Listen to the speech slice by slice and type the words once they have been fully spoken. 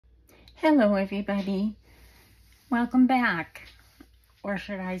Hello everybody, welcome back, or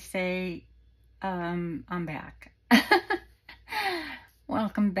should I say, I'm back.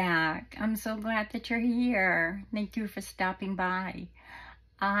 Welcome back. I'm so glad that you're here. Thank you for stopping by.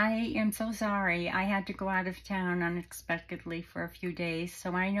 I am so sorry. I had to go out of town unexpectedly for a few days,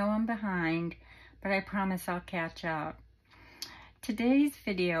 so I know I'm behind, but I promise I'll catch up. Today's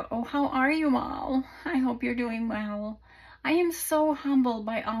video, how are you all? I hope you're doing well. I am so humbled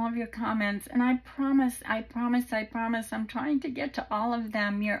by all of your comments, and I promise, I'm trying to get to all of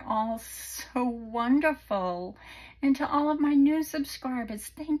them. You're all so wonderful. And to all of my new subscribers,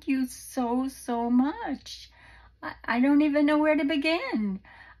 thank you so much. I don't even know where to begin.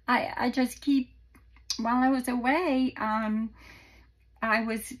 I just keep, while I was away, I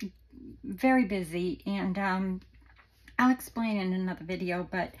was very busy, and I'll explain in another video,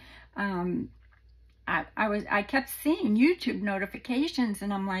 but I kept seeing YouTube notifications,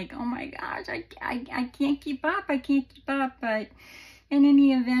 and I'm like, oh my gosh, I can't keep up. I can't keep up. But in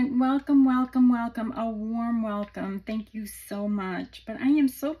any event, welcome, a warm welcome. Thank you so much. But I am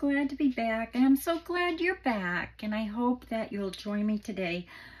so glad to be back, and I'm so glad you're back. And I hope that you'll join me today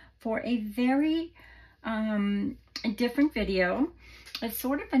for a very different video. It's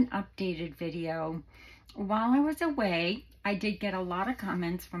sort of an updated video. While I was away, I did get a lot of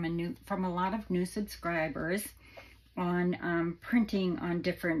comments from a lot of new subscribers on printing on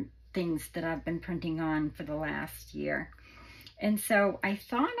different things that I've been printing on for the last year. And so I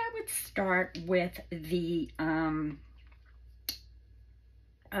thought I would start with the I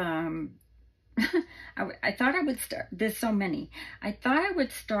thought I would start, there's so many. I thought I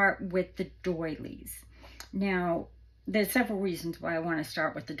would start with the doilies. Now, there's several reasons why I want to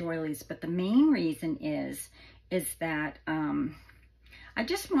start with the doilies, but the main reason is that I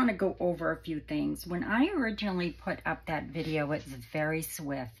just want to go over a few things. When I originally put up that video, it was very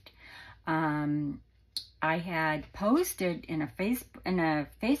swift. I had posted in a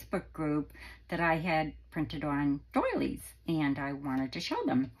Facebook group that I had printed on doilies, and I wanted to show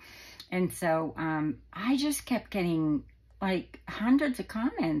them. And so I just kept getting like hundreds of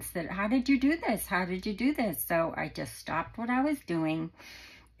comments that, how did you do this? How did you do this? So I just stopped what I was doing,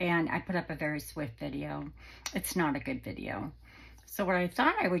 and I put up a very swift video. It's not a good video. So what I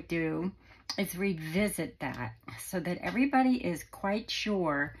thought I would do is revisit that so that everybody is quite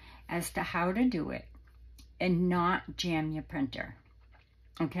sure as to how to do it and not jam your printer,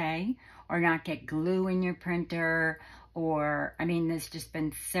 okay? Or not get glue in your printer, or, I mean, there's just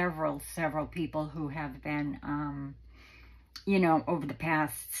been several people who have been, you know, over the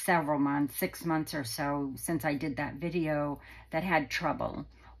past several months, 6 months or so since I did that video, that had trouble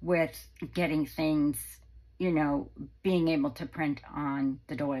with getting things, you know, being able to print on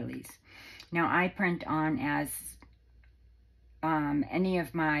the doilies. Now, I print on, as any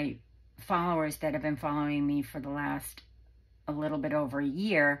of my followers that have been following me for the last a little bit over a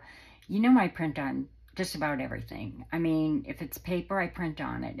year, you know, I print on just about everything. I mean, if it's paper, I print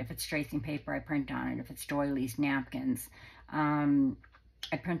on it. If it's tracing paper, I print on it. If it's doilies, napkins, I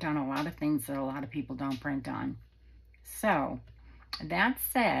print on a lot of things that a lot of people don't print on. So, that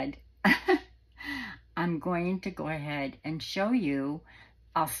said, I'm going to go ahead and show you.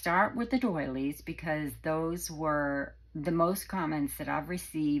 I'll start with the doilies because those were the most comments that I've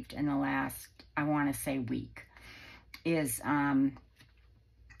received in the last, I want to say, week, is,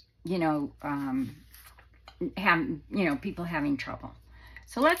 you know, people having trouble.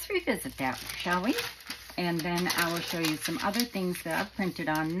 So let's revisit that, shall we? And then I will show you some other things that I've printed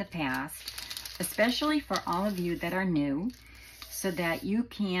on in the past, especially for all of you that are new, so that you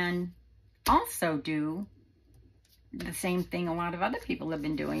can also do the same thing a lot of other people have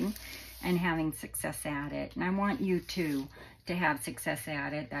been doing and having success at it. And I want you too to have success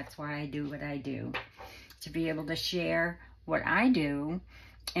at it. That's why I do what I do, to be able to share what I do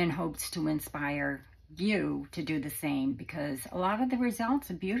in hopes to inspire you to do the same, because a lot of the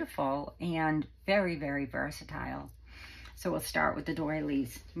results are beautiful and very versatile. So we'll start with the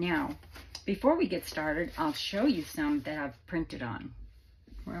doilies. Now, before we get started, I'll show you some that I've printed on.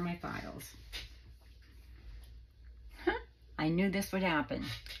 Where are my files? I knew this would happen.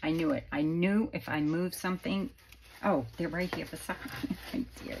 I knew it. I knew if I moved something. Oh, they're right here beside me.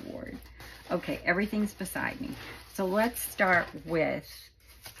 Dear Lord. Okay, everything's beside me. So let's start with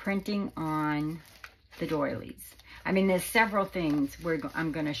printing on the doilies. I mean, there's several things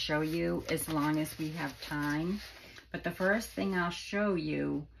I'm going to show you as long as we have time. But the first thing I'll show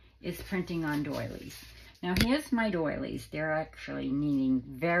you is printing on doilies. Now, here's my doilies. They're actually needing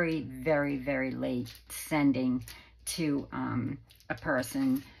very late sending to a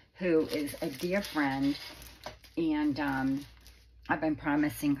person who is a dear friend, and I've been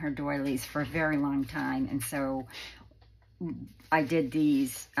promising her doilies for a very long time, and so I did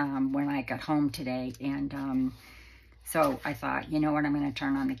these when I got home today, and so I thought, you know what, I'm going to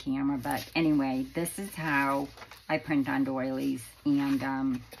turn on the camera. But anyway, this is how I print on doilies,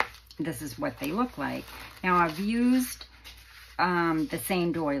 and this is what they look like. Now, I've used the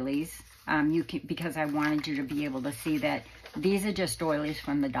same doilies because I wanted you to be able to see that these are just doilies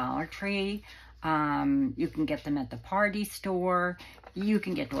from the Dollar Tree. You can get them at the party store. You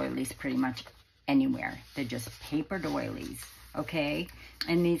can get doilies pretty much anywhere. They're just paper doilies, okay?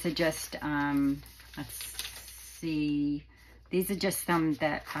 And these are just, let's see, these are just some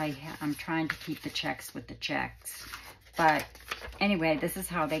that I'm trying to keep the checks with the checks. But anyway, this is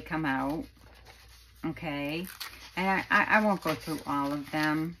how they come out, okay? And I won't go through all of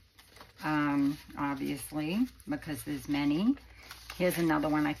them, obviously, because there's many. Here's another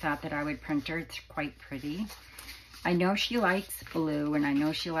one I thought that I would print her. It's quite pretty. I know she likes blue, and I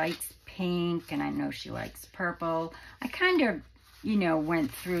know she likes pink, and I know she likes purple. I kind of, you know,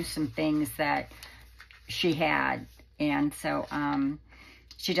 went through some things that she had, and so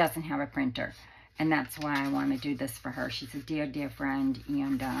she doesn't have a printer, and that's why I want to do this for her. She's a dear, dear friend,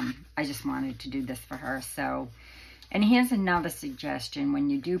 and I just wanted to do this for her. So, and here's another suggestion when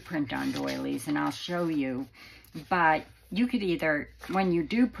you do print on doilies, and I'll show you, but you could either, when you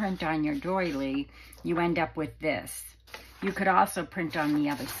do print on your doily, you end up with this. You could also print on the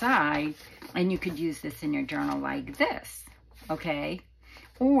other side, and you could use this in your journal like this, okay?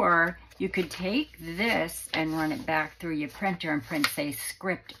 Or you could take this and run it back through your printer and print, say,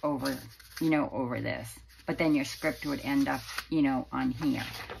 script over, you know, over this. But then your script would end up, you know, on here.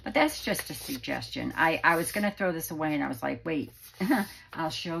 But that's just a suggestion. I was going to throw this away, and I was like, wait, I'll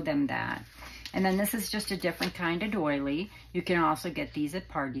show them that. And then this is just a different kind of doily. You can also get these at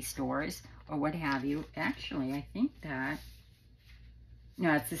party stores or what have you. Actually, I think that,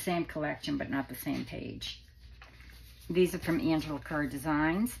 no, it's the same collection, but not the same page. These are from Angela Kerr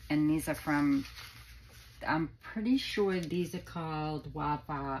Designs, and these are from, I'm pretty sure these are called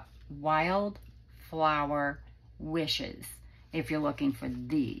Wildflower Wishes, if you're looking for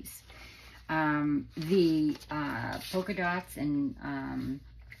these. The polka dots and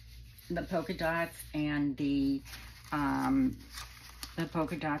the polka dots and the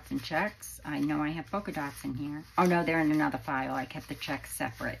polka dots and checks. I know I have polka dots in here. Oh no, they're in another file. I kept the checks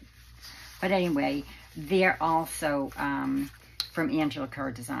separate. But anyway, they're also from Angela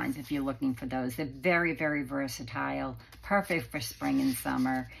Kerr Designs, if you're looking for those. They're very, very versatile, perfect for spring and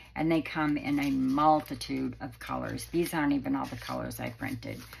summer, and they come in a multitude of colors. These aren't even all the colors I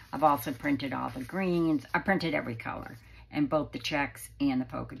printed. I've also printed all the greens. I printed every color, and both the checks and the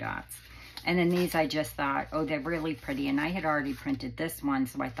polka dots. And then these I just thought, oh, they're really pretty. And I had already printed this one,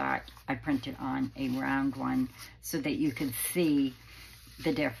 so I thought I'd print it on a round one so that you could see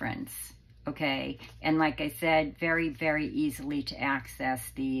the difference, okay? And like I said, very, very easily to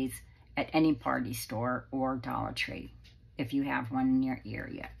access these at any party store or Dollar Tree if you have one in your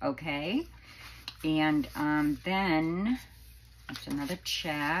area, okay? And then, that's another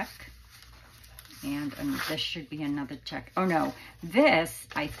check. And this should be another check. Oh no, this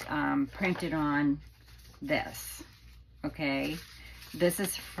I printed on this, okay? This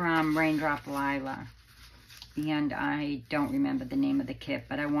is from Raindrop Lila. And I don't remember the name of the kit,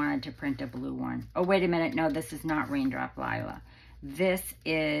 but I wanted to print a blue one. Oh, wait a minute. No, this is not Raindrop Lila. This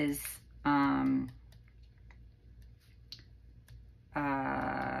is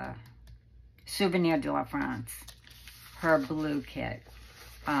Souvenir de la France, her blue kit.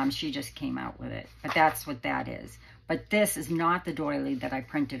 She just came out with it, but that's what that is. But this is not the doily that I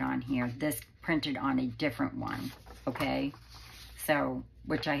printed on here. This printed on a different one, okay? So,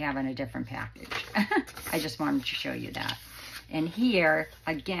 which I have in a different package. I just wanted to show you that. And here,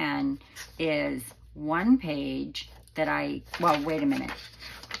 again, is one page that well, wait a minute.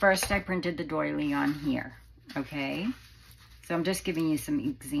 First, I printed the doily on here, okay? So I'm just giving you some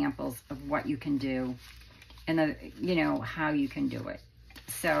examples of what you can do and, you know, how you can do it.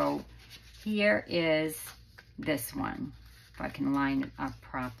 So here is this one, if I can line it up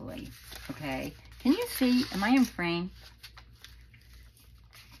properly, okay? Can you see, am I in frame?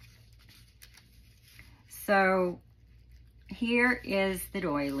 So here is the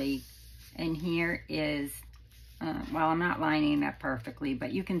doily, and here is, well, I'm not lining it up perfectly,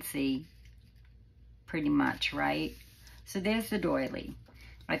 but you can see pretty much, right? So there's the doily.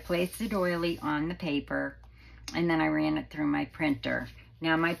 I placed the doily on the paper, and then I ran it through my printer.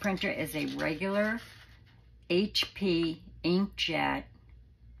 Now, my printer is a regular HP inkjet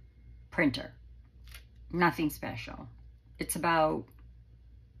printer. Nothing special. It's about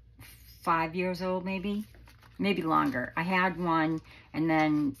 5 years old, maybe maybe longer. I had one, and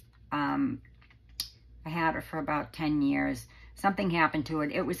then I had it for about 10 years. Something happened to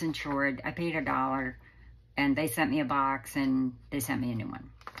it. It was insured. I paid $1, and they sent me a box, and they sent me a new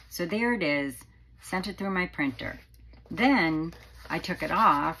one. So there it is. Sent it through my printer. Then I took it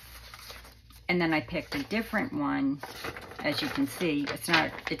off, and then I picked a different one. As you can see,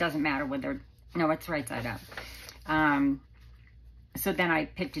 it doesn't matter whether, no, it's right side up. So then I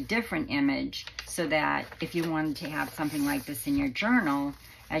picked a different image so that if you wanted to have something like this in your journal,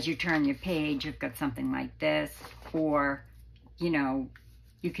 as you turn your page, you've got something like this, or, you know,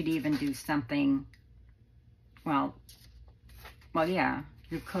 you could even do something, well, yeah,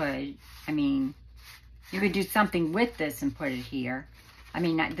 you could. I mean, you could do something with this and put it here. I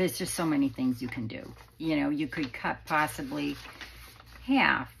mean, there's just so many things you can do. You know, you could cut possibly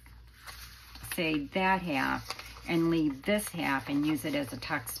half, say that half, and leave this half and use it as a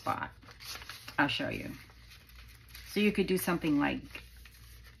tuck spot. I'll show you. So you could do something like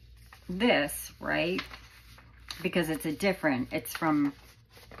this, right? Because it's it's from,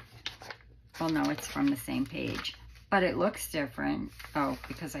 well, no, it's from the same page, but it looks different. Oh,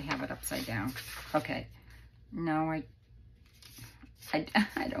 because I have it upside down. Okay. No, I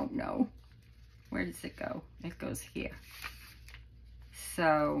don't know. Where does it go? It goes here.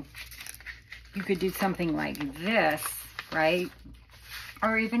 So you could do something like this, right?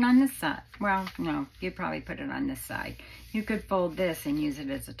 Or even on this side. Well, no, you'd probably put it on this side. You could fold this and use it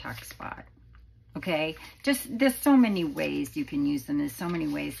as a tuck spot. Okay? There's so many ways you can use them. There's so many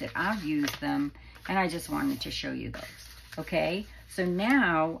ways that I've used them. And I just wanted to show you those. Okay? So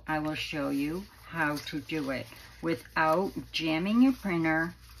now I will show you how to do it without jamming your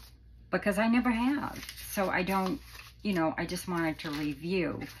printer, because I never have. So I don't, you know, I just wanted to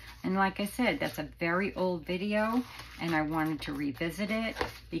review. And like I said, that's a very old video, and I wanted to revisit it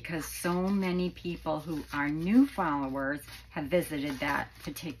because so many people who are new followers have visited that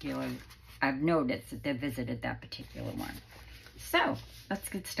particular, I've noticed that they've visited that particular one. So let's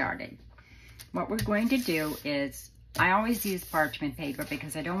get started. What we're going to do is, I always use parchment paper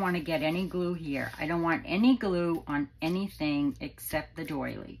because I don't want to get any glue here. I don't want any glue on anything except the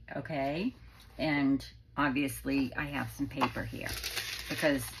doily, okay? And obviously I have some paper here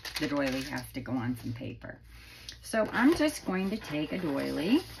because the doily has to go on some paper. So I'm just going to take a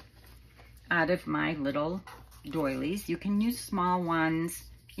doily out of my little doilies. You can use small ones.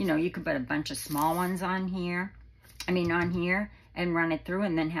 You know, you could put a bunch of small ones on here. On here and run it through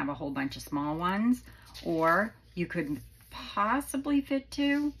and then have a whole bunch of small ones. Or you could possibly fit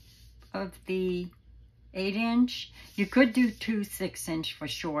 2 of the 8-inch. You could do 2 6-inch for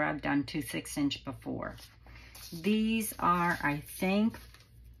sure. I've done 2 6-inch before. These are, I think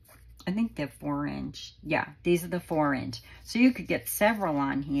they're 4-inch. Yeah, these are the 4-inch. So you could get several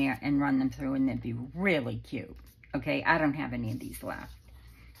on here and run them through and they'd be really cute. Okay, I don't have any of these left.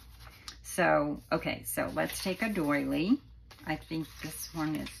 So, okay, so let's take a doily. I think this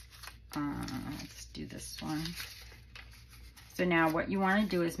one is, let's do this one. So now what you want to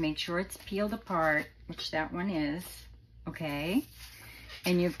do is make sure it's peeled apart, which that one is, okay?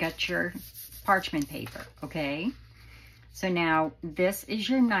 And you've got your parchment paper, okay? So now this is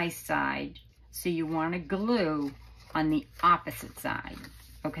your nice side, so you want to glue on the opposite side,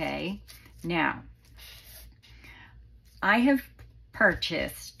 okay? Now, I have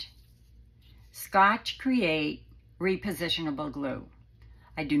purchased Scotch Create repositionable glue.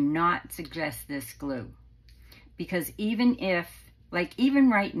 I do not suggest this glue because even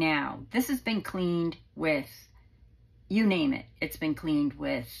right now, this has been cleaned with, you name it. It's been cleaned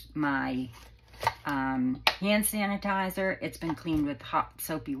with my hand sanitizer. It's been cleaned with hot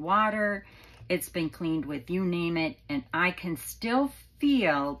soapy water. It's been cleaned with you name it, and I can still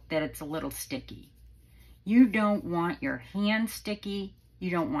feel that it's a little sticky. You don't want your hand sticky. You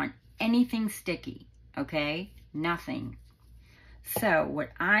don't want anything sticky, okay? Nothing. So what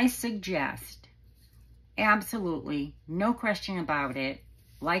I suggest, absolutely, no question about it,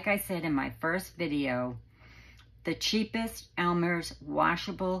 like I said in my first video, the cheapest Elmer's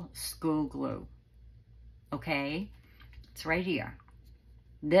washable school glue, okay? It's right here.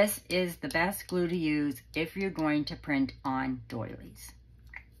 This is the best glue to use if you're going to print on doilies.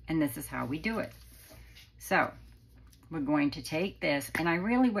 And this is how we do it. So we're going to take this, and I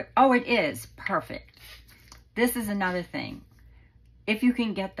really would, oh, it is perfect. This is another thing. If you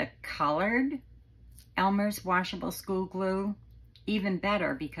can get the colored Elmer's washable school glue, even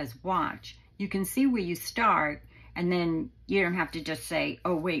better, because watch, you can see where you start, and then you don't have to just say,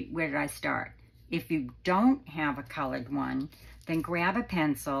 oh wait, where did I start? If you don't have a colored one, then grab a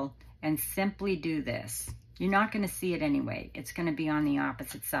pencil and simply do this. You're not going to see it anyway. It's going to be on the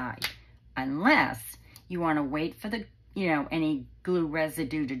opposite side, unless you want to wait for the, any glue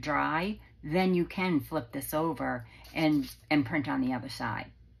residue to dry, then you can flip this over and print on the other side.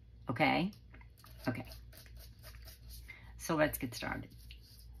 Okay? Okay. So let's get started.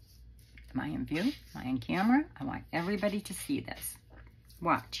 Am I in view? Am I in camera? I want everybody to see this.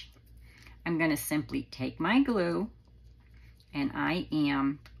 Watch. I'm going to simply take my glue, and I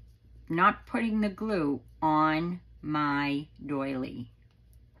am not putting the glue on my doily.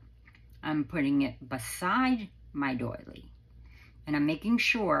 I'm putting it beside my doily. And I'm making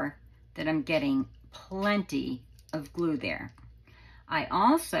sure that I'm getting plenty of glue there. I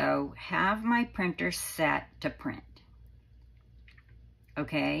also have my printer set to print.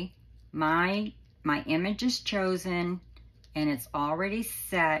 Okay? My image is chosen, and it's already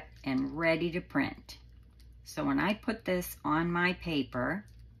set and ready to print. So when I put this on my paper,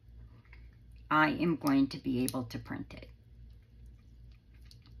 I am going to be able to print it.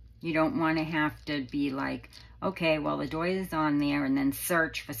 You don't want to have to be like, okay, well, the doily is on there, and then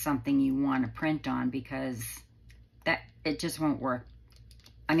search for something you want to print on, because it just won't work.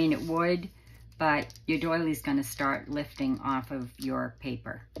 I mean, it would, but your doily is going to start lifting off of your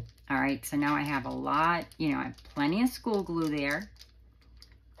paper. All right, so now I have a lot, I have plenty of school glue there.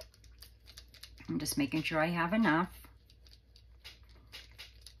 I'm just making sure I have enough.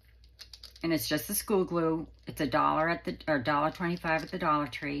 And it's just the school glue. It's $1 at the, or $1.25 at the Dollar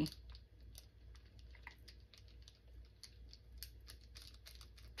Tree.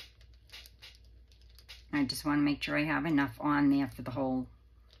 I just want to make sure I have enough on there for the whole,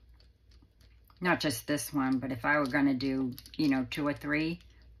 not just this one, but if I were going to do, 2 or 3,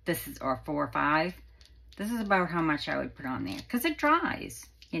 or 4 or 5, this is about how much I would put on there, because it dries,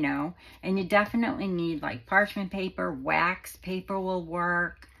 and you definitely need like parchment paper, wax paper will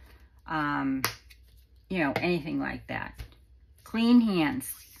work, anything like that. Clean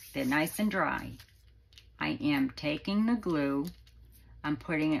hands, they're nice and dry. I am taking the glue, I'm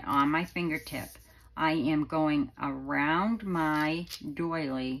putting it on my fingertip. I am going around my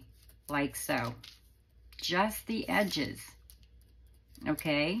doily like so, just the edges.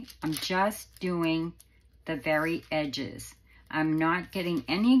 Okay, I'm just doing the very edges. I'm not getting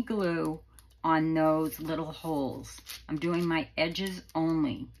any glue on those little holes. I'm doing my edges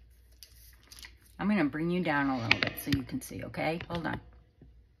only. I'm going to bring you down a little bit so you can see, okay? Hold on.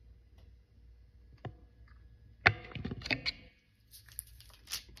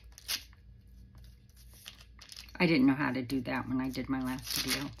 I didn't know how to do that when I did my last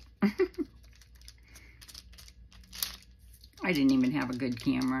video. I didn't even have a good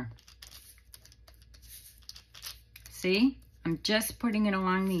camera. See? I'm just putting it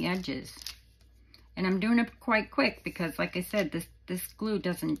along the edges. And I'm doing it quite quick because, like I said, this glue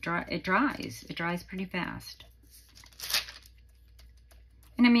doesn't dry. It dries. It dries pretty fast.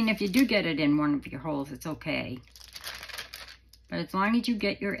 And I mean, if you do get it in one of your holes, it's okay. But as long as you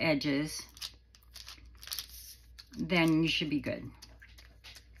get your edges, then you should be good.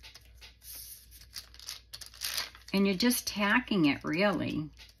 And you're just tacking it, really.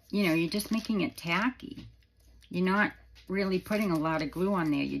 You're just making it tacky. You're not really putting a lot of glue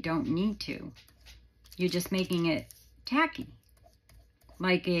on there. You don't need to. You're just making it tacky.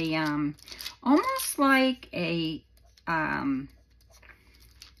 Like a, almost like a,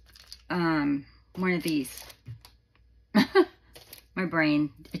 one of these. My brain,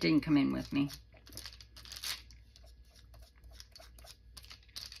 it didn't come in with me.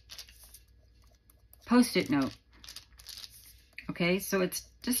 Post-it note. Okay, so it's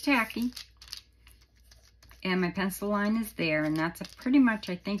just tacky. And my pencil line is there, and that's pretty much,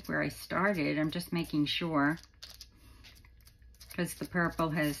 I think, where I started. I'm just making sure, because the purple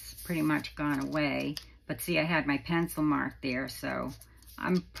has pretty much gone away. But see, I had my pencil mark there, so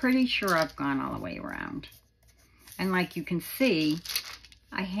I'm pretty sure I've gone all the way around. And like you can see,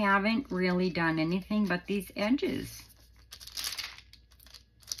 I haven't really done anything but these edges.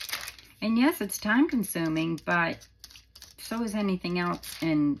 And yes, it's time consuming, but so is anything else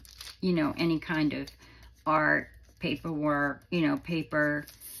in, any kind of art, paperwork, paper.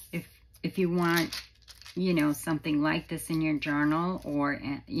 If you want, something like this in your journal, or,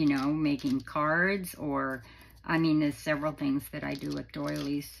 making cards, or, I mean, there's several things that I do with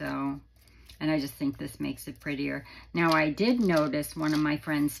doilies, so, and I just think this makes it prettier. Now, I did notice one of my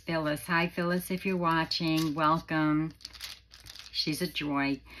friends, Phyllis. Hi, Phyllis, if you're watching, welcome. She's a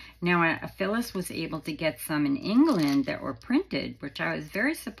joy. Now, Phyllis was able to get some in England that were printed, which I was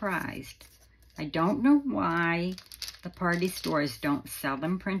very surprised. I don't know why the party stores don't sell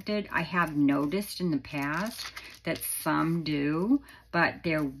them printed. I have noticed in the past that some do, but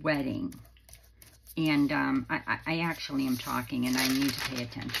they're wedding. And I actually am talking, and I need to pay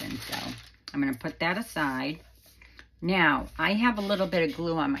attention, so I'm going to put that aside. Now, I have a little bit of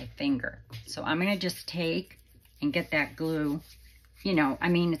glue on my finger. So I'm going to just take and get that glue. You know, I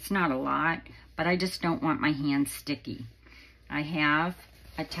mean, it's not a lot, but I just don't want my hands sticky. I have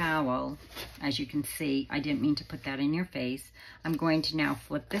a towel, as you can see. I didn't mean to put that in your face. I'm going to now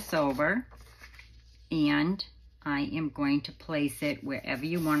flip this over, and I am going to place it wherever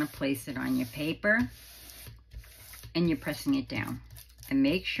you want to place it on your paper, and you're pressing it down. And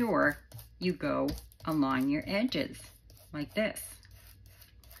make sure you go along your edges like this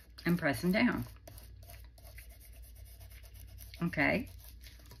and pressing down. Okay.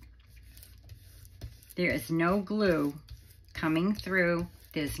 There is no glue coming through.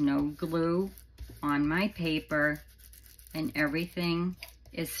 There's no glue on my paper, and everything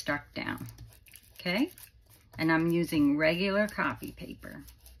is stuck down. Okay? And I'm using regular copy paper.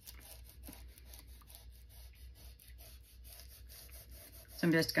 So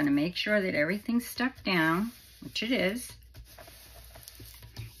I'm just going to make sure that everything's stuck down, which it is.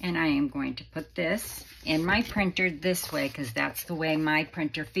 And I am going to put this in my printer this way, because that's the way my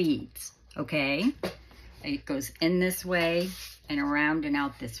printer feeds. Okay? It goes in this way and around and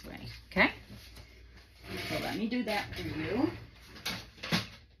out this way. Okay? So let me do that for you.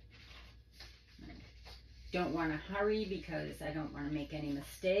 Don't want to hurry because I don't want to make any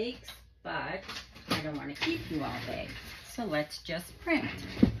mistakes, but I don't want to keep you all day. So let's just print.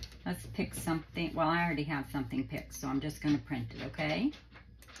 Let's pick something. Well, I already have something picked, so I'm just going to print it, okay?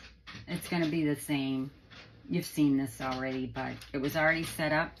 It's going to be the same. You've seen this already, but it was already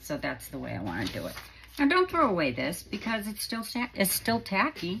set up, so that's the way I want to do it. Now, don't throw away this because it's still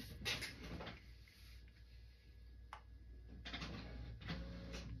tacky.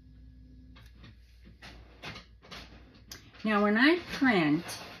 Now, when I print,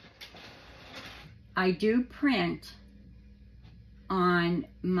 I do print on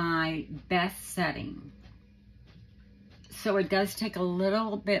my best setting. So it does take a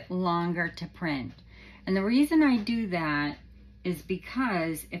little bit longer to print. And the reason I do that is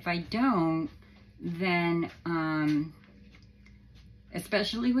because if I don't, then,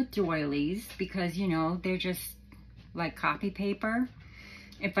 especially with doilies, because, you know, they're just like copy paper.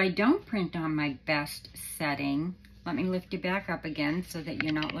 If I don't print on my best setting, let me lift you back up again so that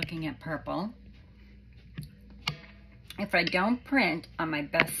you're not looking at purple. If I don't print on my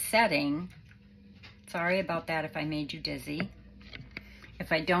best setting, sorry about that if I made you dizzy.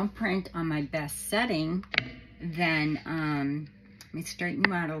 If I don't print on my best setting, then, let me straighten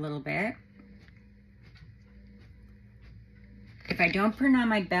you out a little bit. If I don't print on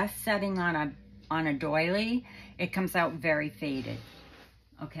my best setting on a doily, it comes out very faded,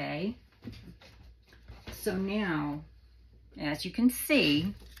 okay? So now, as you can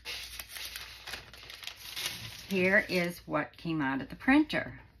see, here is what came out of the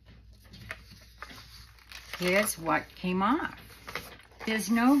printer. Here's what came off.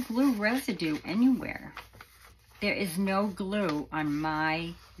 There's no glue residue anywhere. There is no glue on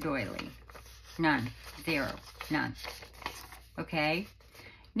my doily. None. Zero. None. Okay?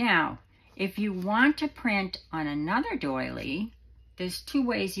 Now, if you want to print on another doily, there's two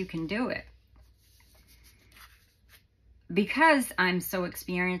ways you can do it. Because I'm so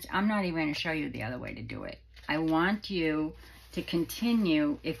experienced, I'm not even going to show you the other way to do it. I want you to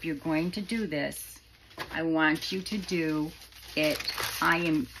continue, if you're going to do this, I want you to do it.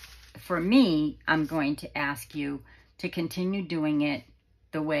 For me, I'm going to ask you to continue doing it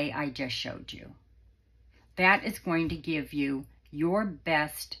the way I just showed you. That is going to give you your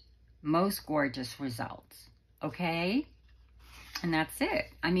best, most gorgeous results, okay? And that's it.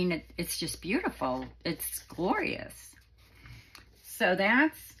 I mean, it's just beautiful. It's glorious. So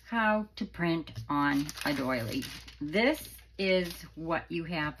that's how to print on a doily. This is what you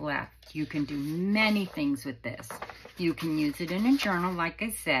have left. You can do many things with this. You can use it in a journal, like I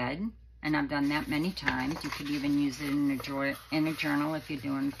said, and I've done that many times. You could even use it in a journal if you're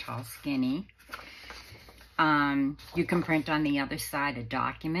doing tall, skinny. You can print on the other side a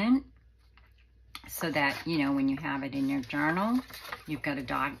document so that, you know, when you have it in your journal, you've got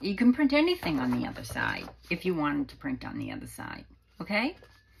a you can print anything on the other side if you wanted to print on the other side. Okay?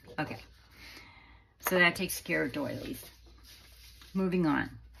 Okay. So that takes care of doilies. Moving on.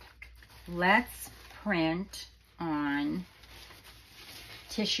 Let's print on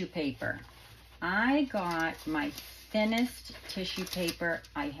tissue paper. I got my thinnest tissue paper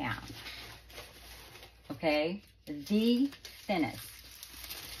I have. Okay? The thinnest.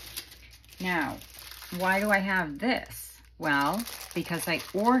 Now, why do I have this? Well, because I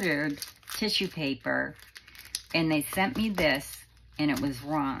ordered tissue paper and they sent me this and it was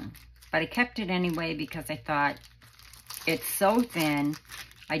wrong. But I kept it anyway because I thought it's so thin.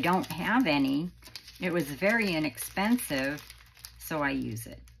 I don't have any. It was very inexpensive, so I use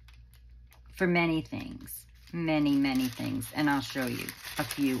it for many things, many things, and I'll show you a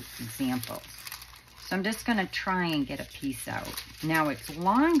few examples. So I'm just gonna try and get a piece out. Now it's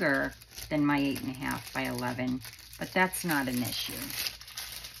longer than my 8.5 by 11, but that's not an issue,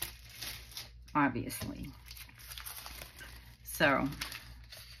 obviously. So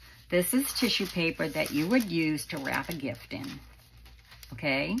this is tissue paper that you would use to wrap a gift in,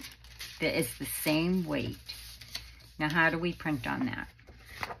 okay? That is the same weight. Now how do we print on that?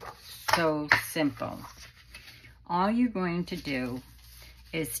 So simple. All you're going to do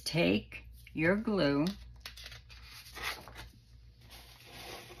is take your glue.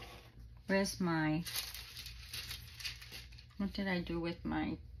 Where's my, what did I do with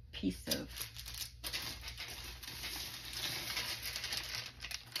my piece of,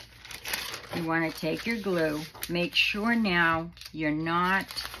 you want to take your glue. Make sure now you're not,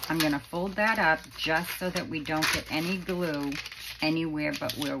 I'm going to fold that up just so that we don't get any glue anywhere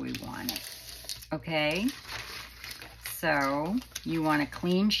but where we want it. Okay? So you want a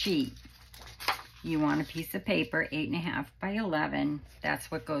clean sheet. You want a piece of paper, 8.5 by 11. That's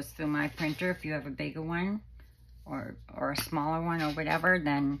what goes through my printer. If you have a bigger one or a smaller one or whatever,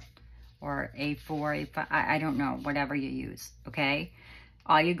 then, or A4, A5, I don't know, whatever you use, okay?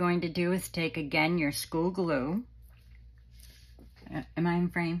 All you're going to do is take, again, your school glue. Am I in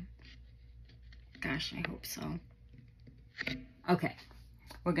frame? Gosh, I hope so. Okay,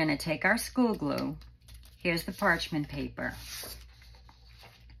 we're going to take our school glue. Here's the parchment paper.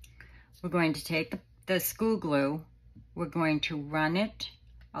 We're going to take the school glue. We're going to run it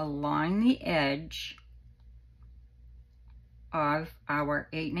along the edge of our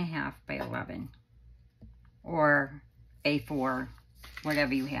 8.5 by 11 or A4,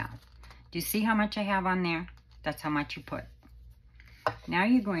 whatever you have. Do you see how much I have on there? That's how much you put. Now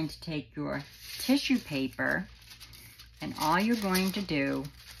you're going to take your tissue paper, and all you're going to do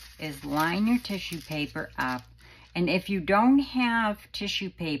is line your tissue paper up. And if you don't have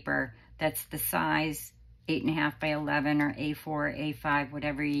tissue paper that's the size 8.5 by 11 or A4, A5,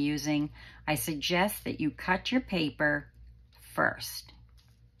 whatever you're using, I suggest that you cut your paper first.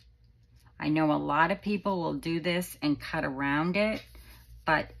 I know a lot of people will do this and cut around it,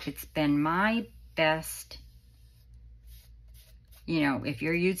 but it's been my best, you know, if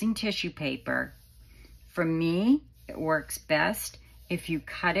you're using tissue paper, for me, it works best if you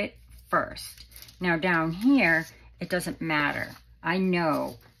cut it first. Now down here, it doesn't matter. I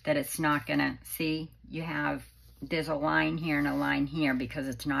know that it's not gonna, see, you have, there's a line here and a line here because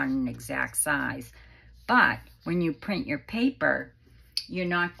it's not an exact size. But when you print your paper, you're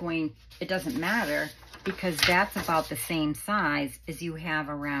not going, it doesn't matter because that's about the same size as you have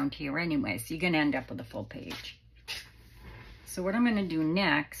around here anyway. So you're gonna end up with a full page. So what I'm gonna do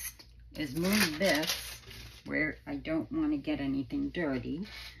next is move this where I don't wanna get anything dirty.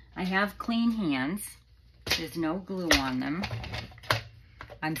 I have clean hands. There's no glue on them.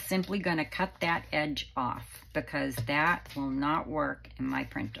 I'm simply gonna cut that edge off because that will not work in my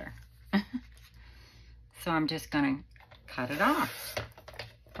printer. So I'm just gonna cut it off,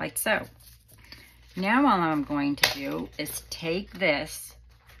 like so. Now all I'm going to do is take this,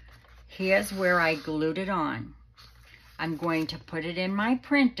 here's where I glued it on. I'm going to put it in my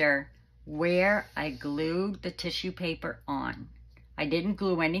printer where I glued the tissue paper on. I didn't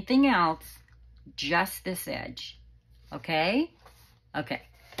glue anything else, just this edge, okay? Okay,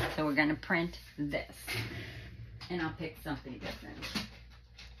 so we're gonna print this. And I'll pick something different,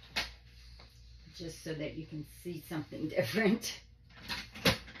 just so that you can see something different.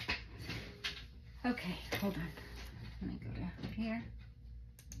 Okay, hold on. Let me go down here.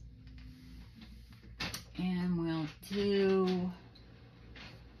 And we'll do,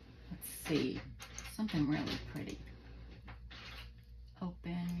 let's see, something really pretty.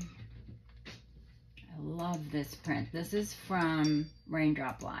 Open. I love this print. This is from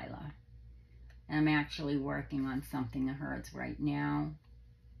Raindrop Lila. I'm actually working on something of hers right now.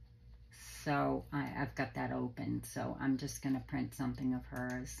 So I've got that open. So I'm just going to print something of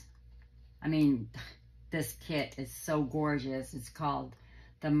hers. I mean, this kit is so gorgeous. It's called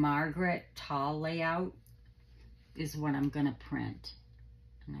the Margret Tall Layout is what I'm going to print.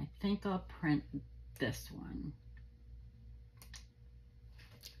 And I think I'll print this one.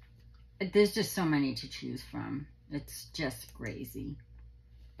 There's just so many to choose from. It's just crazy.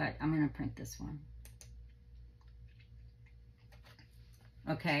 But I'm going to print this one.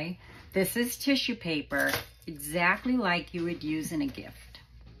 Okay, this is tissue paper, exactly like you would use in a gift.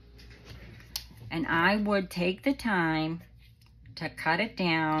 And I would take the time to cut it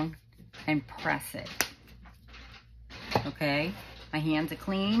down and press it. Okay, My hands are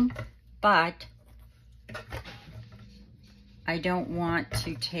clean, but I don't want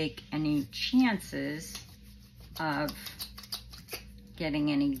to take any chances of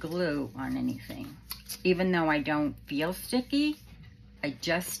getting any glue on anything. Even though I don't feel sticky, I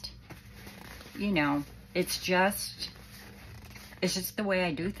just, you know, it's just the way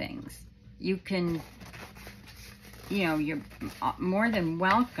I do things. You can, you know, you're more than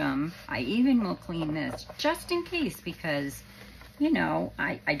welcome. I even will clean this just in case, because, you know,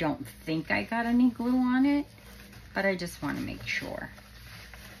 I don't think I got any glue on it, but I just want to make sure.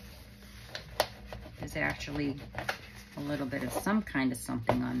 There's actually a little bit of some kind of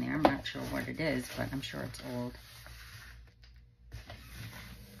something on there. I'm not sure what it is, but I'm sure it's old.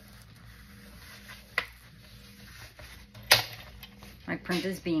 My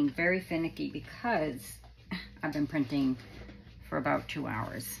printer's being very finicky because I've been printing for about 2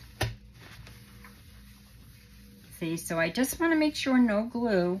 hours. See, so I just want to make sure no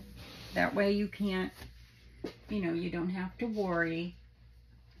glue. That way you can't, you know, you don't have to worry.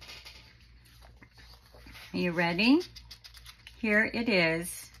 Are you ready? Here it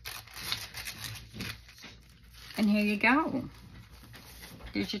is. And here you go.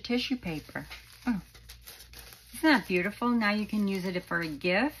 There's your tissue paper. Oh, isn't that beautiful? Now you can use it for a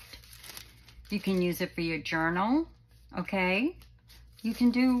gift. You can use it for your journal, okay? You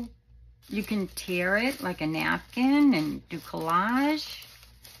can tear it like a napkin and do collage.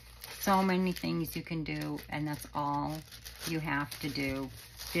 So many things you can do, and that's all you have to do.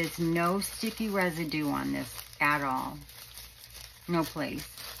 There's no sticky residue on this at all. No place.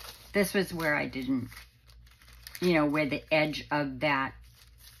 This was where I didn't, you know, where the edge of that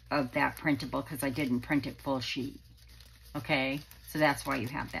printable, because I didn't print it full sheet. Okay? So that's why you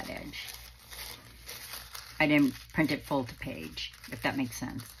have that edge. I didn't print it full to page, if that makes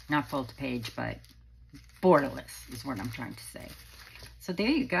sense. Not full to page, but borderless is what I'm trying to say. So there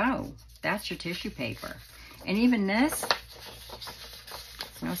you go. That's your tissue paper. And even this,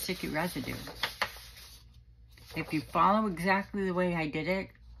 it's no sticky residue. If you follow exactly the way I did it,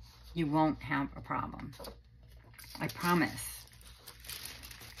 you won't have a problem. I promise.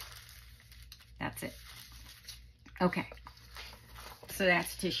 That's it. Okay. So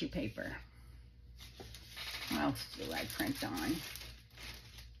that's tissue paper. What else do I print on?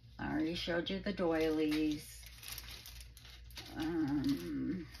 I already showed you the doilies. Let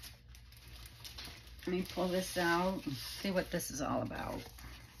me pull this out and see what this is all about.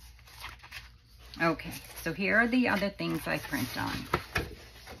 Okay, so here are the other things I print on.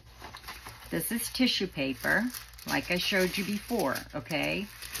 This is tissue paper, like I showed you before, okay?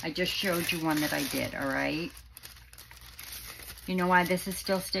 I just showed you one that I did, all right? You know why this is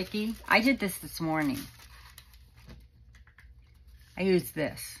still sticky? I did this morning. I used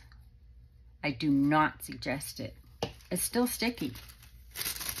this. I do not suggest it. It's still sticky.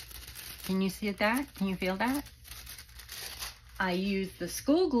 Can you see that? Can you feel that? I used the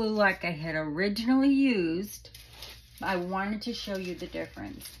school glue like I had originally used. I wanted to show you the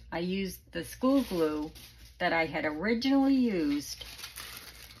difference. I used the school glue that I had originally used.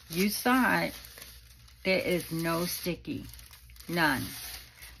 You saw it. There is no sticky. None.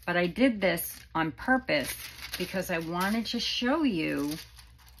 But I did this on purpose because I wanted to show you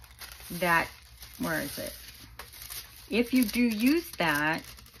that, where is it? If you do use that,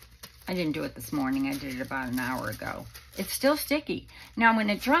 I didn't do it this morning, I did it about an hour ago. It's still sticky. Now when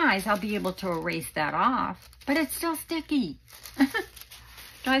it dries, I'll be able to erase that off, but it's still sticky.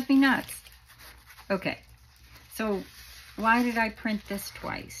 Drives me nuts. Okay, so why did I print this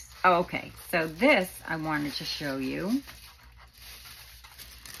twice? Oh, okay, so this I wanted to show you.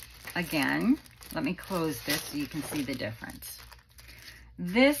 Again, let me close this so you can see the difference.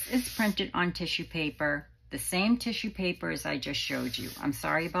 This is printed on tissue paper, the same tissue paper as I just showed you. I'm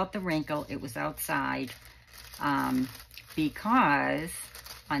sorry about the wrinkle, it was outside. Because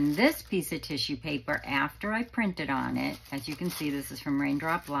on this piece of tissue paper, after I printed on it, as you can see, this is from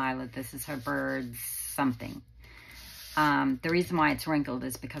Raindrop Lilac, this is her bird's something. The reason why it's wrinkled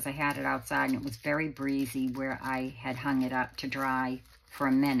is because I had it outside and it was very breezy where I had hung it up to dry for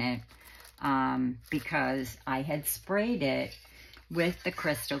a minute, because I had sprayed it with the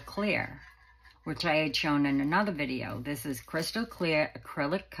Crystal Clear, which I had shown in another video. This is Crystal Clear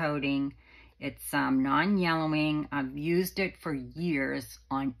acrylic coating. It's non-yellowing. I've used it for years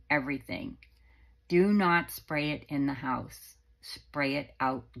on everything. Do not spray it in the house. Spray it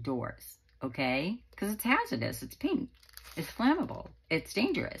outdoors, okay? Because it's hazardous. It's pink. It's flammable. It's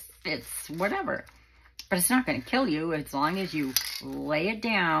dangerous. It's whatever. But it's not going to kill you as long as you lay it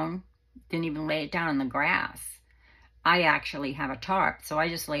down. Didn't even lay it down on the grass. I actually have a tarp, so I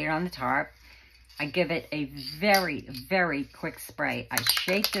just lay it on the tarp. I give it a very, very quick spray. I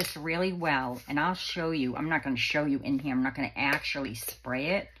shake this really well, and I'll show you. I'm not going to show you in here. I'm not going to actually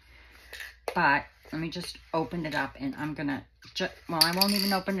spray it. But let me just open it up, and I'm going to, well, I won't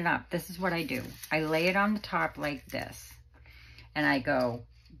even open it up. This is what I do. I lay it on the top like this, and I go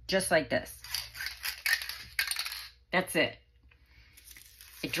just like this. That's it.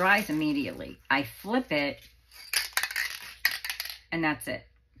 It dries immediately. I flip it, and that's it.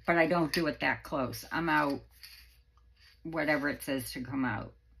 But I don't do it that close. I'm out whatever it says to come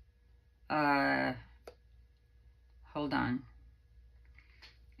out. Hold on.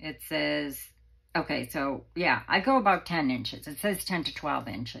 It says, okay, so yeah, I go about 10 inches. It says 10 to 12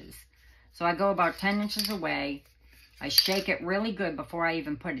 inches. So I go about 10 inches away. I shake it really good before I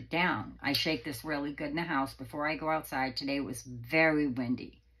even put it down. I shake this really good in the house before I go outside. Today it was very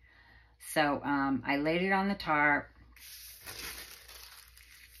windy. So I laid it on the tarp.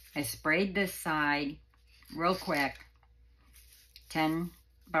 I sprayed this side real quick,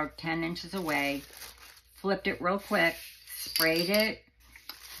 about 10 inches away, flipped it real quick, sprayed it,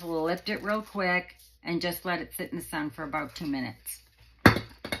 flipped it real quick, and just let it sit in the sun for about 2 minutes.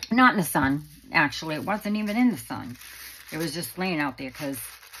 Not in the sun, actually. It wasn't even in the sun. It was just laying out there because,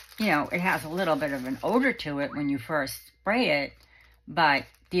 you know, it has a little bit of an odor to it when you first spray it, but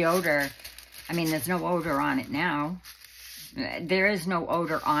the odor, I mean, there's no odor on it now. There is no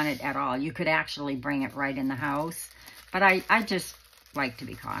odor on it at all. You could actually bring it right in the house. But I just like to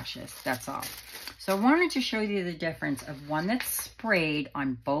be cautious. That's all. So I wanted to show you the difference of one that's sprayed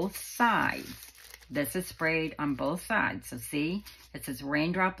on both sides. This is sprayed on both sides. So see, it says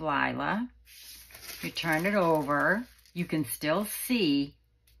Raindrop Lila. You turn it over. You can still see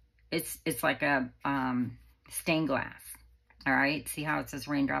it's like a stained glass. All right. See how it says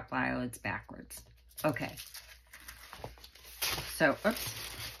Raindrop Lila? It's backwards. Okay. So, oops.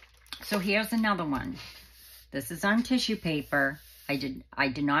 So here's another one. This is on tissue paper. I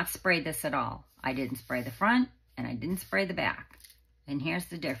did not spray this at all. I didn't spray the front and I didn't spray the back. And here's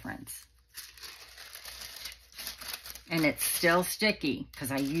the difference. And it's still sticky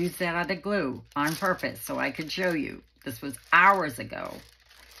because I used that other glue on purpose so I could show you. This was hours ago.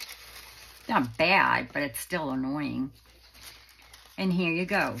 Not bad, but it's still annoying. And here you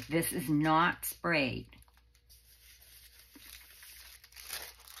go. This is not sprayed.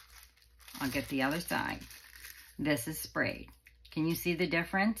 I'll get the other side. This is sprayed. Can you see the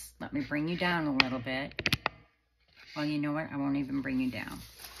difference? Let me bring you down a little bit. Well, you know what? I won't even bring you down.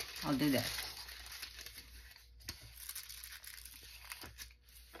 I'll do this.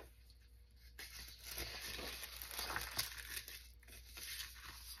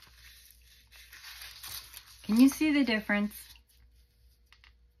 Can you see the difference?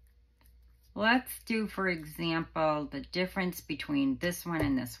 Let's do, for example, the difference between this one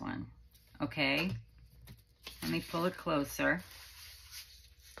and this one. Okay, let me pull it closer.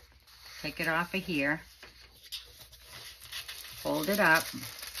 Take it off of here. Fold it up.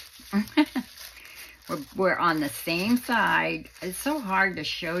 we're on the same side. It's so hard to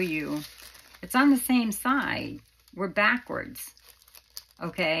show you. It's on the same side. We're backwards.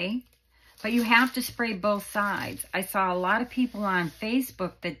 Okay? But you have to spray both sides. I saw a lot of people on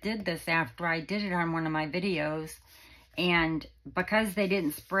Facebook that did this after I did it on one of my videos. And because they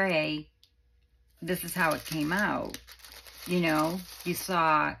didn't spray, this is how it came out. You know, you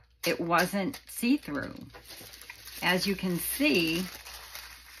saw it wasn't see-through. As you can see,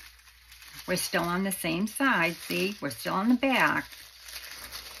 we're still on the same side. See, we're still on the back.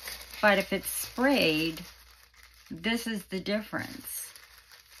 But if it's sprayed, this is the difference.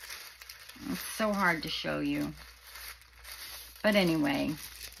 It's so hard to show you. But anyway,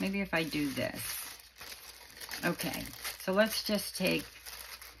 maybe if I do this. Okay, so let's just take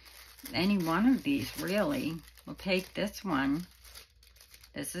any one of these, really. We'll take this one.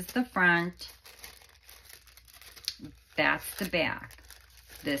 This is the front. That's the back.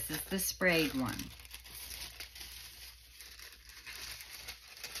 This is the sprayed one.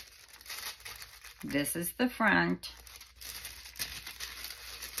 This is the front.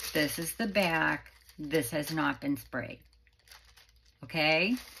 This is the back. This has not been sprayed.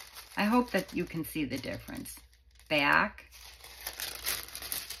 Okay? I hope that you can see the difference. Back.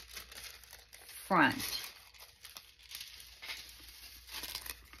 Front.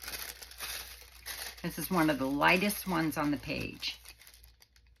 This is one of the lightest ones on the page.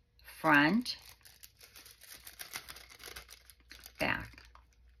 Front. Back.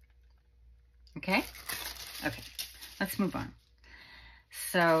 Okay? Okay. Let's move on.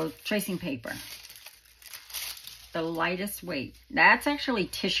 So, tracing paper. The lightest weight. That's actually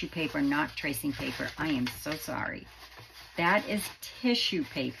tissue paper, not tracing paper. I am so sorry. That is tissue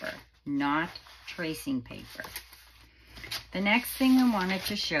paper, not tracing paper. The next thing I wanted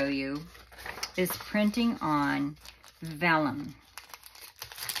to show you is printing on vellum.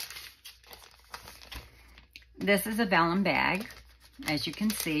 This is a vellum bag, as you can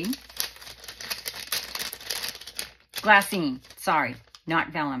see. Glassine, sorry, not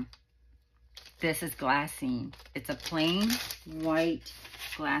vellum. This is glassine. It's a plain white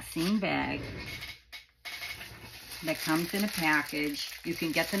glassine bag that comes in a package. You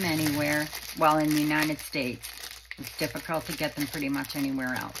can get them anywhere. Well, in the United States. It's difficult to get them pretty much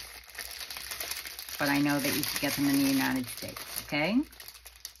anywhere else. But I know that you can get them in the United States, okay?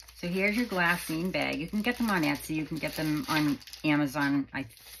 So here's your glassine bag. You can get them on Etsy. You can get them on Amazon, I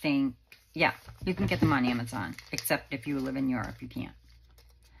think. Yeah, you can get them on Amazon. Except if you live in Europe, you can't.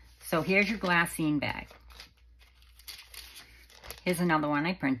 So here's your glassine bag. Here's another one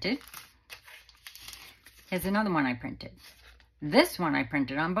I printed. Here's another one I printed. This one I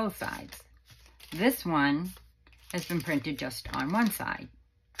printed on both sides. This one has been printed just on one side.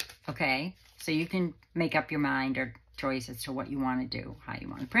 Okay? So you can make up your mind or choice as to what you want to do, how you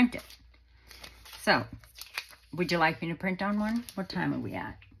want to print it. So, would you like me to print on one? What time are we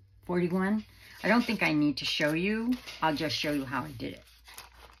at? 41? I don't think I need to show you. I'll just show you how I did it.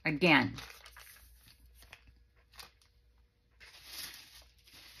 Again,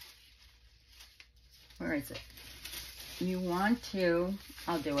 where is it? You want to,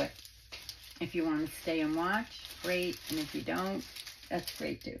 I'll do it. If you want to stay and watch, great. And if you don't, that's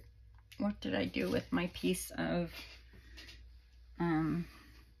great too. What did I do with my piece of, I'll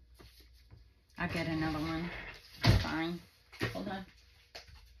get another one. Fine. Hold on.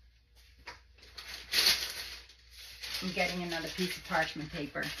 I'm getting another piece of parchment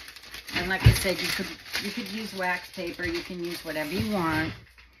paper. And like I said, you could use wax paper, you can use whatever you want.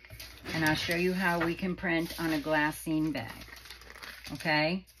 And I'll show you how we can print on a glassine bag.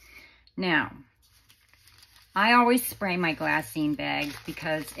 Okay? Now, I always spray my glassine bags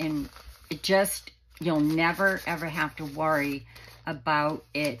because you'll never ever have to worry about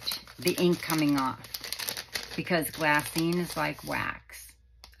the ink coming off. Because glassine is like wax.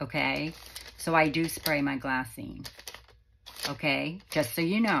 Okay? So I do spray my glassine. Okay, just so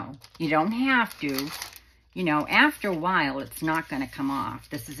you know. You don't have to. You know, after a while, it's not going to come off.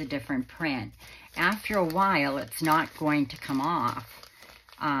 This is a different print. After a while, it's not going to come off.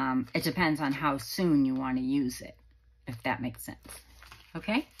 It depends on how soon you want to use it, if that makes sense.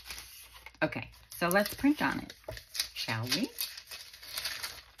 Okay? Okay, so let's print on it, shall we?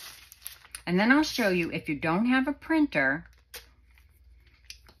 And then I'll show you, if you don't have a printer,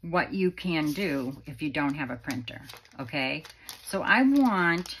 what you can do if you don't have a printer, okay? So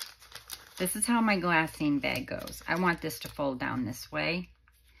this is how my glassine bag goes. I want this to fold down this way.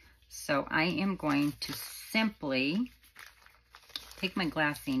 So I am going to simply take my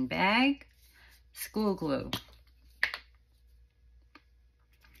glassine bag, school glue,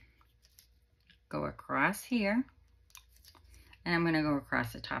 go across here, and I'm gonna go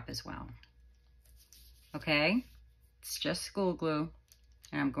across the top as well, okay? It's just school glue.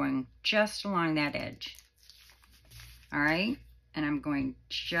 And I'm going just along that edge. All right? And I'm going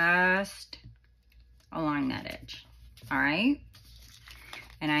just along that edge. All right?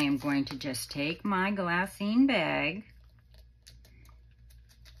 And I am going to just take my glassine bag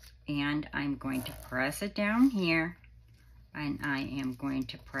and I'm going to press it down here. And I am going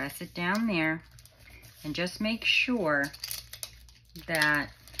to press it down there. And just make sure that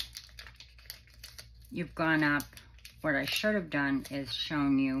you've gone up. What I should have done is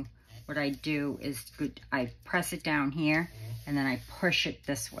shown you what I do is I press it down here and then I push it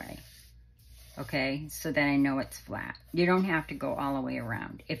this way. Okay, so that I know it's flat. You don't have to go all the way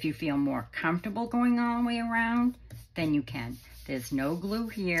around. If you feel more comfortable going all the way around, then you can. There's no glue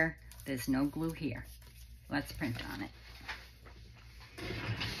here. There's no glue here. Let's print on it.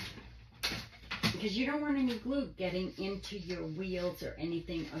 Because you don't want any glue getting into your wheels or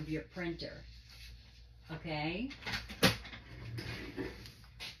anything of your printer. Okay?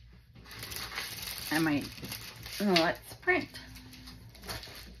 Let's print.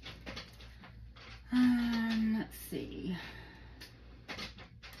 Let's see.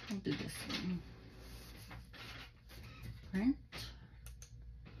 I'll do this one. Print.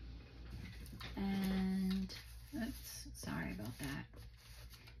 And, oops, sorry about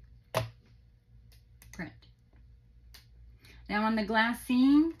that. Print. Now on the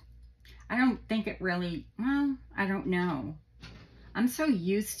glassine, I don't think it really, well, I don't know. I'm so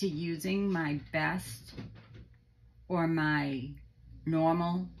used to using my best or my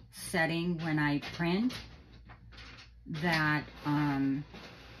normal setting when I print that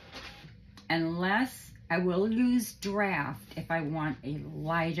unless I will use draft if I want a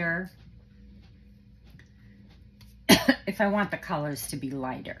lighter if I want the colors to be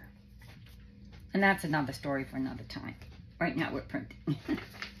lighter. And that's another story for another time. Right now we're printing.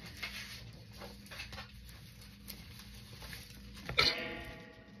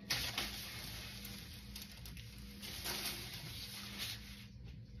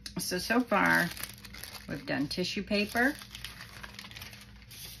 So far, we've done tissue paper.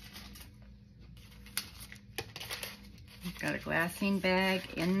 We've got a glassine bag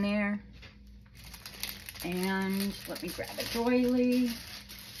in there. And let me grab a doily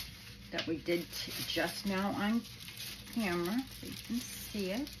that we did just now on camera so you can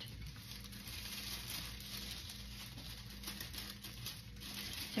see it.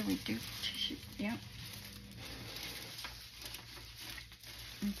 Did we do tissue? Yeah.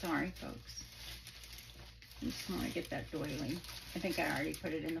 I'm sorry, folks. I just want to get that doily. I think I already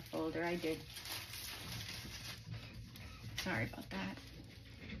put it in the folder. I did. Sorry about that.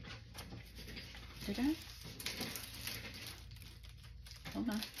 Did I? Hold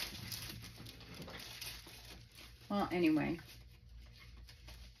on. Well, anyway.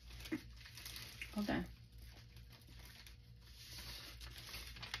 Hold on.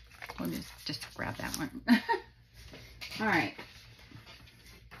 We'll just grab that one. All right.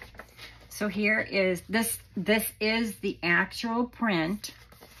 So here is, this is the actual print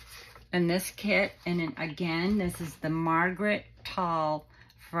in this kit. And again, this is the Margret Tall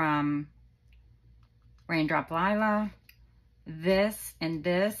from Raindrop Lila. This and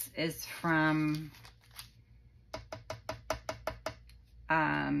this is from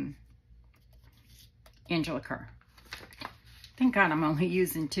Angela Kerr. Thank God I'm only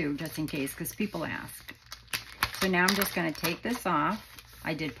using 2 just in case, because people ask. So now I'm just going to take this off.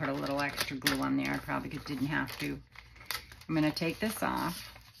 I did put a little extra glue on there. I probably didn't have to. I'm going to take this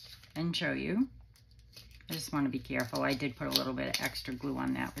off and show you. I just want to be careful. I did put a little bit of extra glue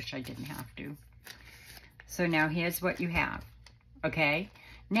on that, which I didn't have to. So now here's what you have. Okay?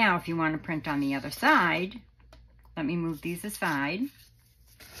 Now if you want to print on the other side, let me move these aside.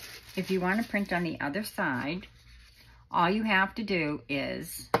 If you want to print on the other side, all you have to do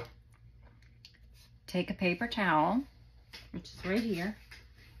is take a paper towel, which is right here,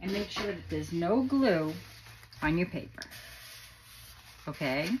 and make sure that there's no glue on your paper.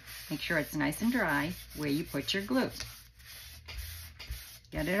 Okay? Make sure it's nice and dry where you put your glue.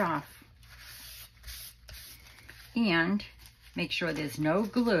 Get it off. And make sure there's no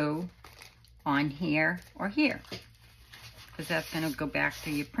glue on here or here, because that's going to go back to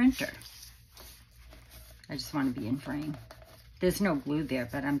your printer. I just want to be in frame. There's no glue there,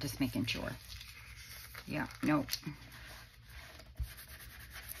 but I'm just making sure. Yeah, nope.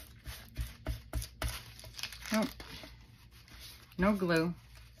 Nope. No glue.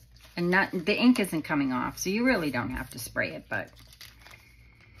 And the ink isn't coming off, so you really don't have to spray it, but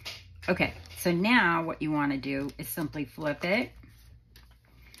okay. So now what you want to do is simply flip it,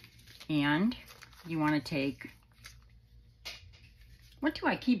 and you want to take, what do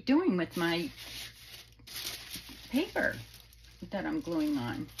I keep doing with my paper that I'm gluing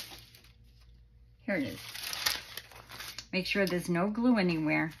on? Here it is. Make sure there's no glue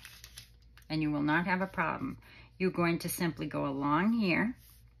anywhere, and you will not have a problem. You're going to simply go along here.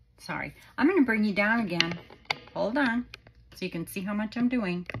 Sorry, I'm going to bring you down again. Hold on, so you can see how much I'm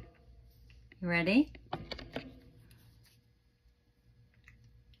doing. You ready?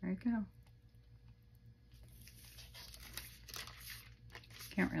 There you go.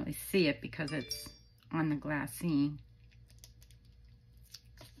 Can't really see it because it's on the glassine.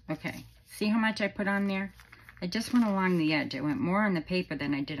 Okay, see how much I put on there? I just went along the edge. I went more on the paper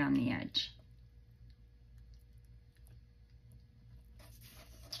than I did on the edge.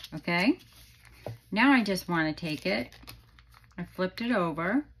 Okay, now I just want to take it. I flipped it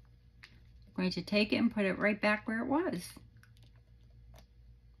over. I'm going to take it and put it right back where it was.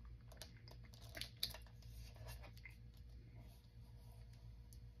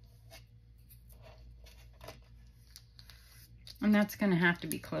 And that's going to have to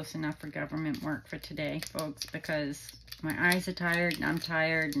be close enough for government work for today, folks, because my eyes are tired and I'm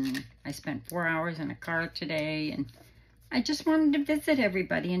tired, and I spent 4 hours in a car today, and I just wanted to visit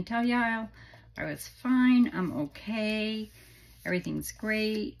everybody and tell y'all I was fine, I'm okay, everything's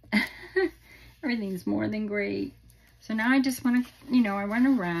great, everything's more than great. So now I just want to, you know, I went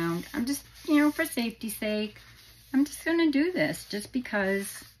around, I'm just, you know, for safety's sake, I'm just going to do this just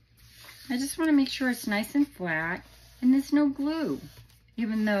because I just want to make sure it's nice and flat and there's no glue,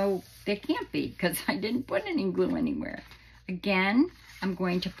 even though there can't be because I didn't put any glue anywhere. Again, I'm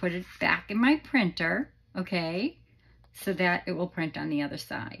going to put it back in my printer, okay, so that it will print on the other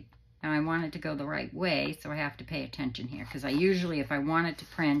side. Now I want it to go the right way, so I have to pay attention here, because I usually, if I want it to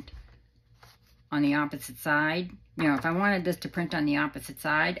print on the opposite side. You know, if I wanted this to print on the opposite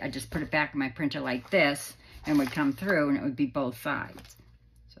side, I'd just put it back in my printer like this and would come through and it would be both sides.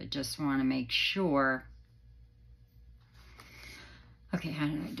 So I just want to make sure. Okay, how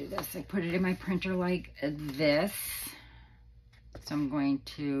did I do this? I put it in my printer like this. So I'm going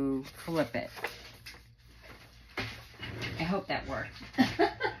to flip it. I hope that worked.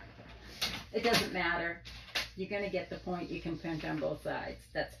 It doesn't matter. You're going to get the point. You can print on both sides.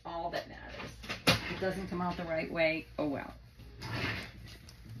 That's all that matters. If it doesn't come out the right way, oh well.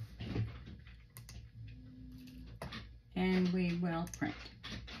 And we will print.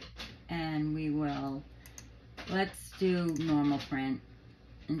 And we will, let's do normal print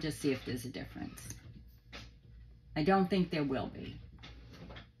and just see if there's a difference. I don't think there will be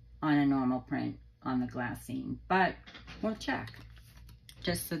on a normal print on the Glassine, but we'll check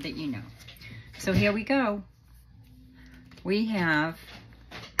just so that you know. So here we go. We have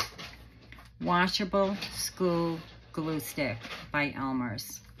washable school glue stick by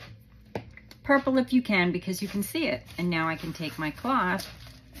Elmer's. Purple if you can, because you can see it. And now I can take my cloth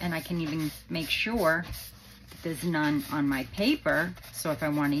and I can even make sure there's none on my paper. So if I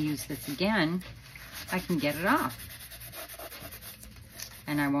want to use this again, I can get it off.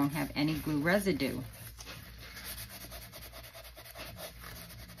 And I won't have any glue residue.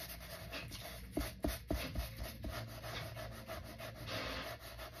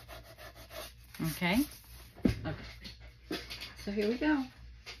 Okay? Okay. So here we go.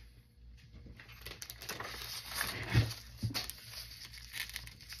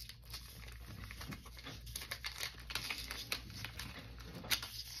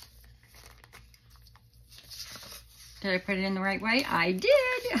 Did I put it in the right way? I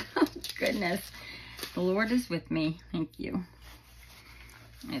did. Oh, goodness. The Lord is with me. Thank you.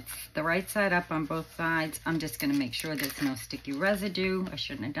 It's the right side up on both sides. I'm just going to make sure there's no sticky residue. I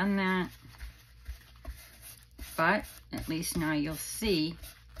shouldn't have done that. But at least now you'll see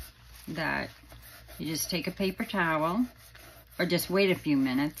that you just take a paper towel or just wait a few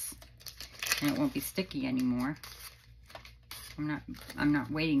minutes and it won't be sticky anymore. I'm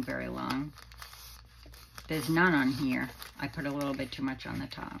not waiting very long. There's none on here. I put a little bit too much on the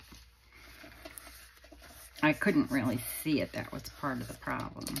top. I couldn't really see it. That was part of the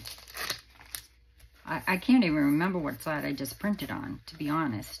problem. I can't even remember what side I just printed on, to be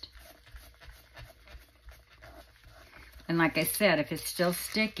honest. And like I said, if it's still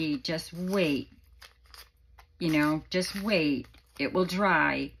sticky, just wait. You know, just wait. It will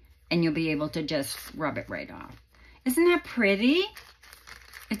dry and you'll be able to just rub it right off. Isn't that pretty?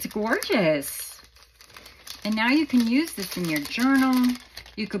 It's gorgeous. And now you can use this in your journal.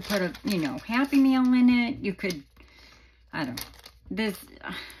 You could put a, you know, Happy Meal in it. You could, I don't know. This,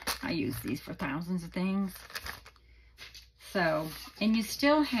 I use these for thousands of things. So, and you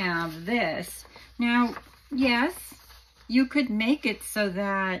still have this. Now, yes, you could make it so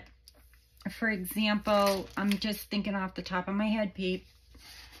that, for example, I'm just thinking off the top of my head, Pete.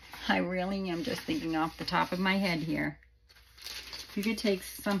 I really am just thinking off the top of my head here. You could take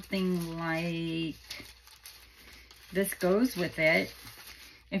something like, this goes with it.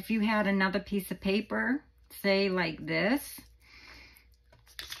 If you had another piece of paper, say like this.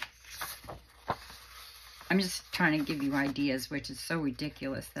 I'm just trying to give you ideas, which is so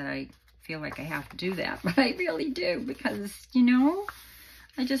ridiculous that I feel like I have to do that. But I really do, because, you know,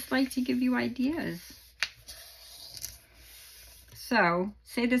 I just like to give you ideas. So,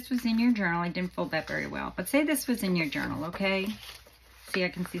 say this was in your journal. I didn't fold that very well. But say this was in your journal, okay? See, I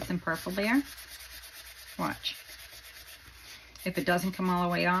can see some purple there. Watch. If it doesn't come all the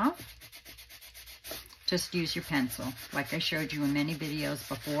way off, just use your pencil, like I showed you in many videos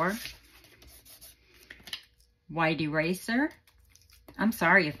before. White eraser. I'm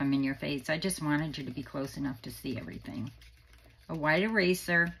sorry if I'm in your face. I just wanted you to be close enough to see everything. A white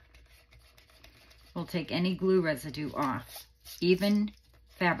eraser will take any glue residue off, even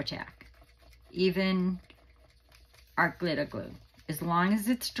Fabri-Tac, even art glitter glue. As long as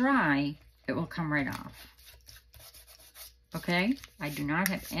it's dry, it will come right off. Okay, I do not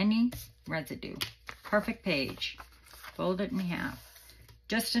have any residue. Perfect page. Fold it in half.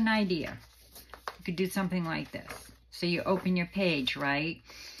 Just an idea. You could do something like this. So you open your page, right?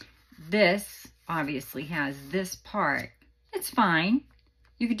 This obviously has this part. It's fine.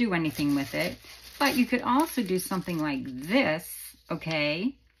 You could do anything with it. But you could also do something like this,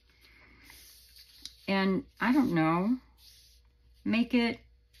 okay? And I don't know, make it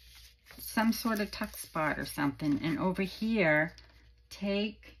some sort of tuck spot or something. And over here,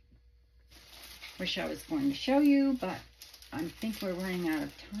 take, wish I was going to show you, but I think we're running out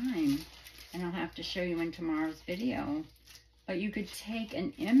of time. And I'll have to show you in tomorrow's video. But you could take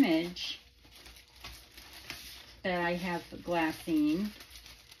an image that I have Glassine,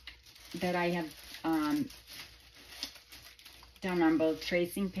 that I have done on both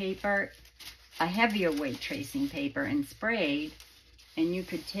tracing paper, a heavier weight tracing paper, and sprayed. And you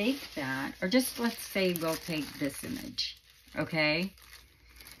could take that, or just let's say we'll take this image, okay?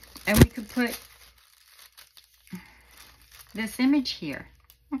 And we could put this image here.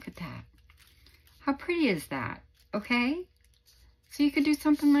 Look at that. How pretty is that, okay? So you could do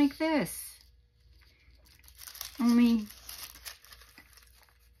something like this. Only,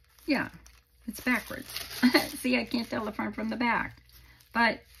 yeah, it's backwards. See, I can't tell the front from the back.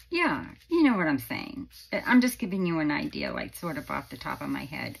 But yeah, you know what I'm saying. I'm just giving you an idea, like sort of off the top of my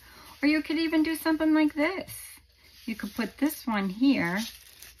head. Or you could even do something like this. You could put this one here.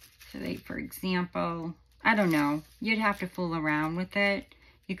 So they, for example, I don't know. You'd have to fool around with it.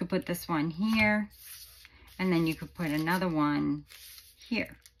 You could put this one here. And then you could put another one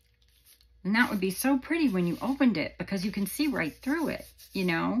here. And that would be so pretty when you opened it, because you can see right through it, you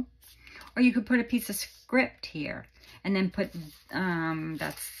know. Or you could put a piece of script here. And then put,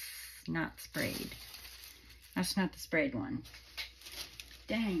 that's not sprayed. That's not the sprayed one.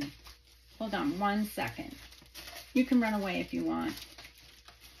 Dang. Hold on 1 second. You can run away if you want.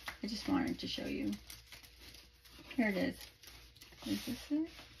 I just wanted to show you. Here it is. Is this it?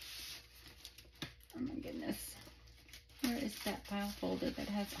 Oh my goodness. Where is that file folder that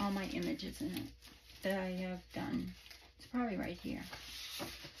has all my images in it that I have done? It's probably right here.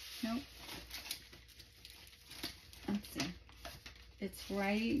 Nope. Let's see. It's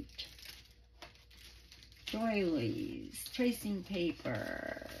right. Doilies, tracing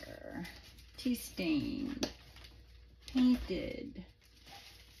paper, tea stain, painted.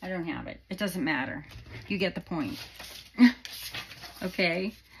 I don't have it. It doesn't matter. You get the point.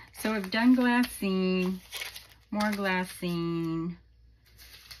 Okay. So I've done Glassine, more Glassine,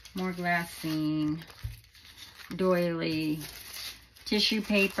 more Glassine, doily, tissue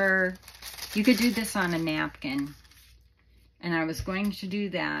paper. You could do this on a napkin. And I was going to do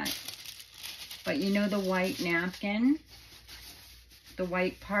that. But you know the white napkin? The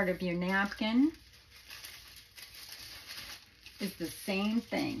white part of your napkin is the same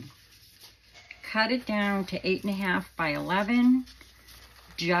thing. Cut it down to 8.5 by 11.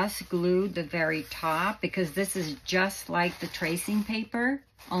 Just glue the very top, because this is just like the tracing paper,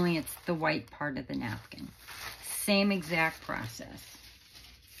 only it's the white part of the napkin. Same exact process.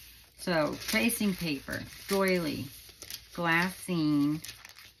 So tracing paper, doily, Glassine,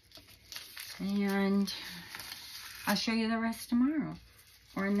 and I'll show you the rest tomorrow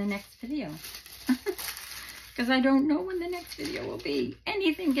or in the next video, because I don't know when the next video will be.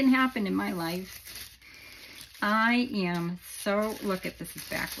 Anything can happen in my life. I am so, look at this is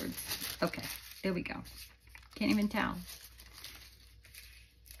backwards. Okay, there we go. Can't even tell.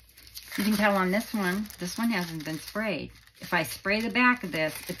 You can tell on this one hasn't been sprayed. If I spray the back of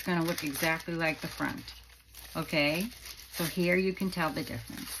this, it's going to look exactly like the front. Okay? So here you can tell the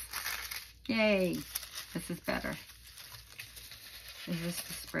difference. Yay! This is better. Is this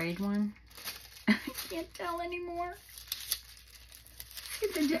the sprayed one? I can't tell anymore.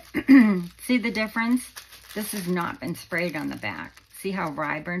 See the difference? This has not been sprayed on the back. See how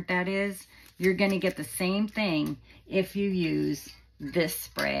vibrant that is? You're going to get the same thing if you use this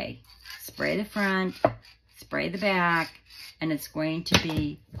spray. Spray the front, spray the back, and it's going to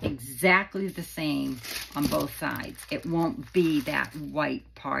be exactly the same on both sides. It won't be that white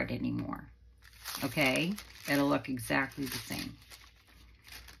part anymore, okay? It'll look exactly the same.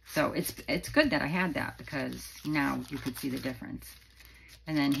 So it's good that I had that, because now you could see the difference.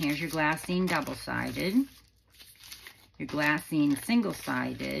 And then here's your Glassine double-sided, your Glassine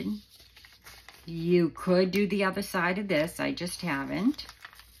single-sided. You could do the other side of this, I just haven't.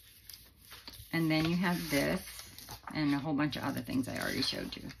 And then you have this, and a whole bunch of other things I already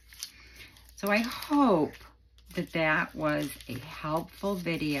showed you. So I hope that that was a helpful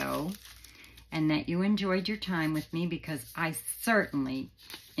video and that you enjoyed your time with me, because I certainly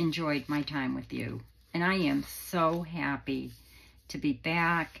enjoyed my time with you. And I am so happy to be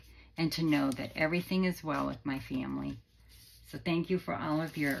back and to know that everything is well with my family. So thank you for all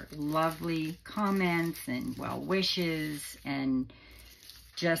of your lovely comments and well wishes, and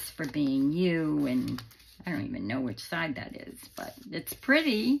just for being you. And I don't even know which side that is, but it's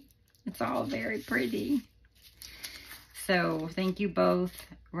pretty. It's all very pretty. So thank you both,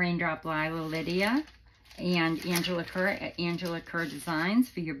 Raindrop Lila Lydia and Angela Kerr at Angela Kerr Designs,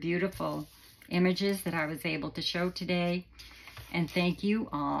 for your beautiful images that I was able to show today. And thank you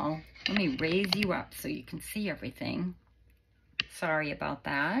all. Let me raise you up so you can see everything. Sorry about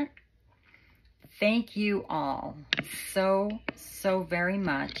that. Thank you all so very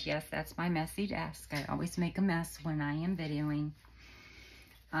much. Yes, that's my messy desk. I always make a mess when I am videoing.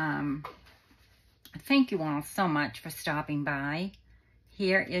 Thank you all so much for stopping by.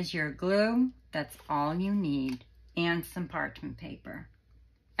 Here is your glue. That's all you need. And some parchment paper.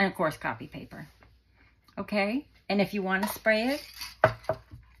 And of course, copy paper. Okay? And if you want to spray it,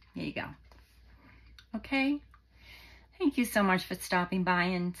 here you go. Okay? Thank you so much for stopping by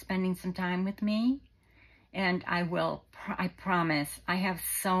and spending some time with me. And I promise, I have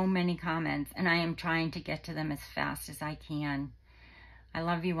so many comments and I am trying to get to them as fast as I can. I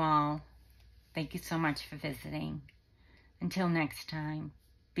love you all. Thank you so much for visiting. Until next time,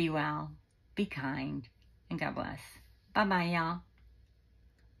 be well, be kind, and God bless. Bye-bye, y'all.